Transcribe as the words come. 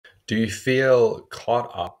Do you feel caught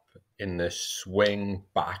up in this swing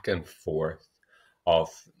back and forth of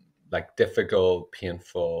like difficult,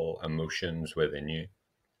 painful emotions within you?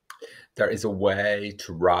 There is a way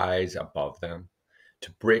to rise above them,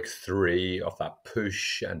 to break free of that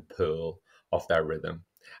push and pull of their rhythm.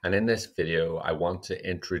 And in this video, I want to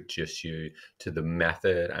introduce you to the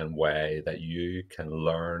method and way that you can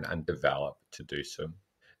learn and develop to do so.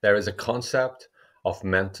 There is a concept of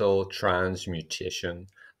mental transmutation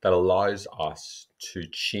that allows us to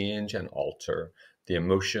change and alter the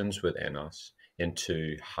emotions within us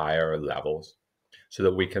into higher levels so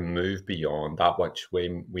that we can move beyond that which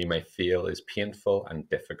we may feel is painful and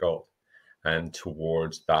difficult and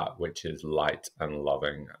towards that which is light and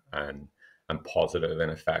loving and positive in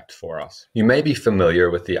effect for us. You may be familiar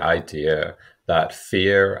with the idea that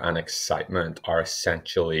fear and excitement are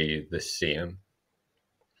essentially the same.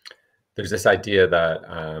 There's this idea that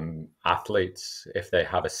athletes, if they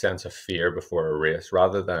have a sense of fear before a race,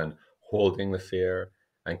 rather than holding the fear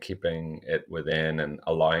and keeping it within and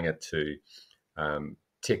allowing it to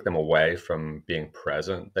take them away from being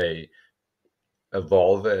present, they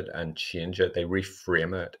evolve it and change it. They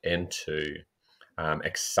reframe it into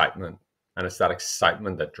excitement. And it's that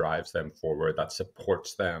excitement that drives them forward, that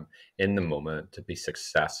supports them in the moment to be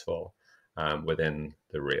successful within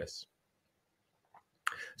the race.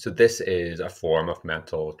 So this is a form of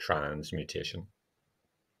mental transmutation.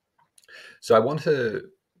 So I want to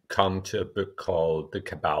come to a book called The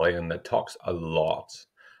Kybalion that talks a lot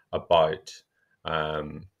about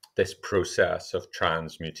this process of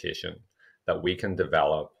transmutation that we can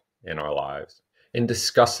develop in our lives. In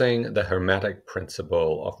discussing the Hermetic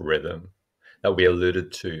principle of rhythm that we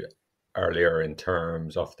alluded to earlier in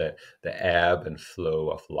terms of the ebb and flow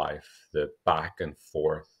of life, the back and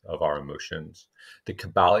forth of our emotions, the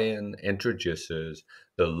Kybalion introduces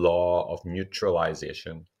the law of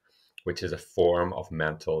neutralization, which is a form of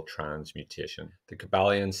mental transmutation. The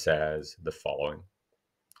Kybalion says the following: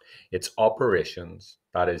 its operations,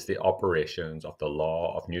 that is, the operations of the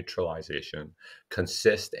law of neutralization,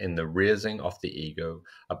 consist in the raising of the ego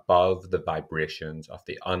above the vibrations of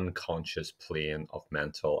the unconscious plane of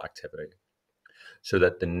mental activity, so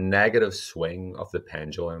that the negative swing of the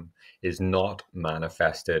pendulum is not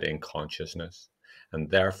manifested in consciousness, and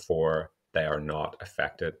therefore they are not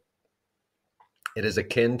affected. It is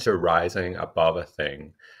akin to rising above a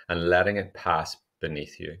thing and letting it pass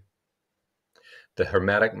beneath you. The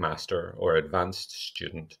Hermetic master or advanced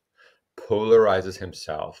student polarizes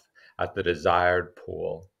himself at the desired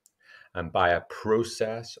pole, and by a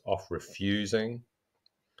process of refusing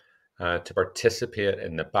to participate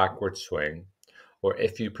in the backward swing, or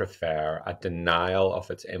if you prefer, a denial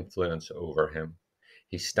of its influence over him,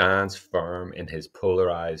 he stands firm in his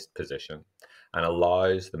polarized position and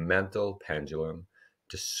allows the mental pendulum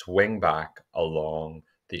to swing back along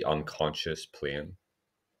the unconscious plane.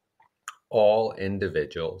 All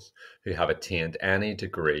individuals who have attained any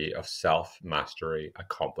degree of self-mastery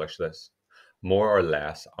accomplish this, more or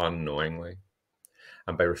less unknowingly,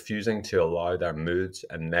 and by refusing to allow their moods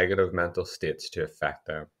and negative mental states to affect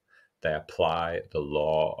them, they apply the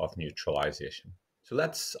law of neutralization. So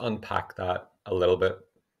let's unpack that a little bit.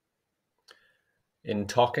 In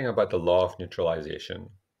talking about the law of neutralization,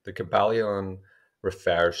 the Kybalion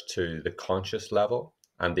refers to the conscious level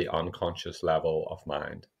and the unconscious level of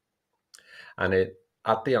mind. And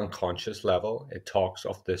at the unconscious level, it talks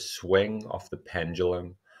of the swing of the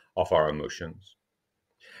pendulum of our emotions.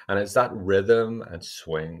 And it's that rhythm and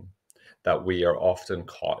swing that we are often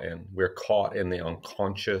caught in. We're caught in the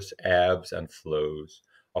unconscious ebbs and flows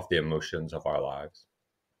of the emotions of our lives.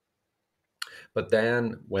 But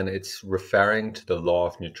then when it's referring to the law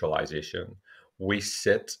of neutralization, we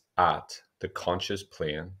sit at the conscious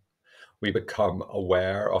plane. We become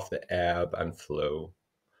aware of the ebb and flow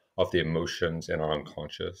of the emotions in our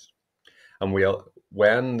unconscious. And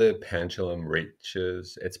when the pendulum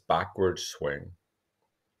reaches its backward swing,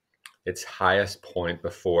 its highest point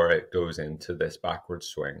before it goes into this backward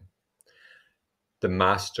swing, the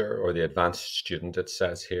master or the advanced student, it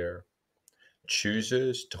says here,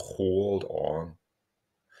 chooses to hold on,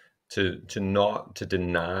 to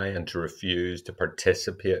deny and to refuse to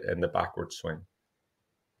participate in the backward swing.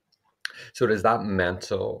 So it is that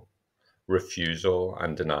mental refusal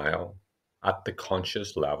and denial at the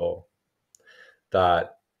conscious level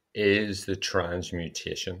that is the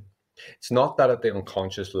transmutation. It's not that at the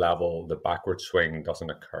unconscious level the backward swing doesn't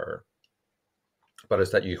occur, but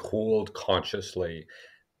it's that you hold consciously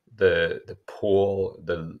the pole,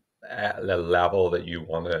 the level that you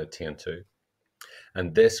want to attain to.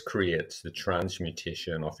 And this creates the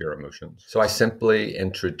transmutation of your emotions. So I simply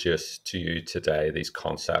introduce to you today these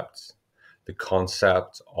concepts. The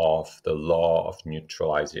concept of the law of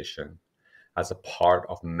neutralization as a part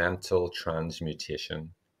of mental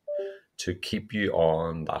transmutation to keep you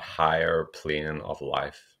on that higher plane of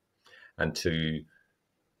life and to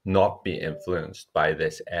not be influenced by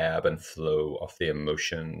this ebb and flow of the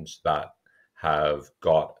emotions that have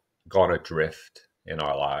gone adrift in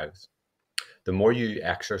our lives. The more you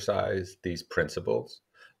exercise these principles,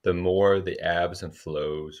 the more the ebbs and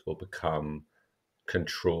flows will become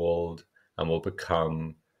controlled and will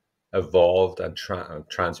become evolved and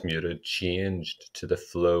transmuted, changed to the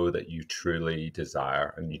flow that you truly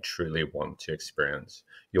desire and you truly want to experience.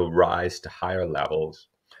 You'll rise to higher levels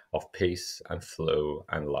of peace and flow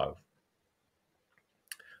and love.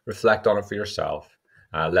 Reflect on it for yourself.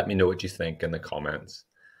 Let me know what you think in the comments.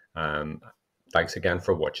 Um, Thanks again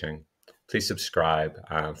for watching. Please subscribe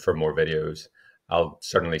for more videos. I'll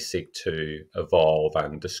certainly seek to evolve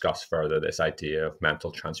and discuss further this idea of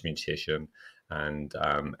mental transmutation and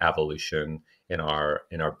evolution in our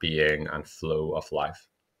being and flow of life.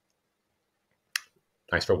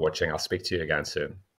 Thanks for watching. I'll speak to you again soon.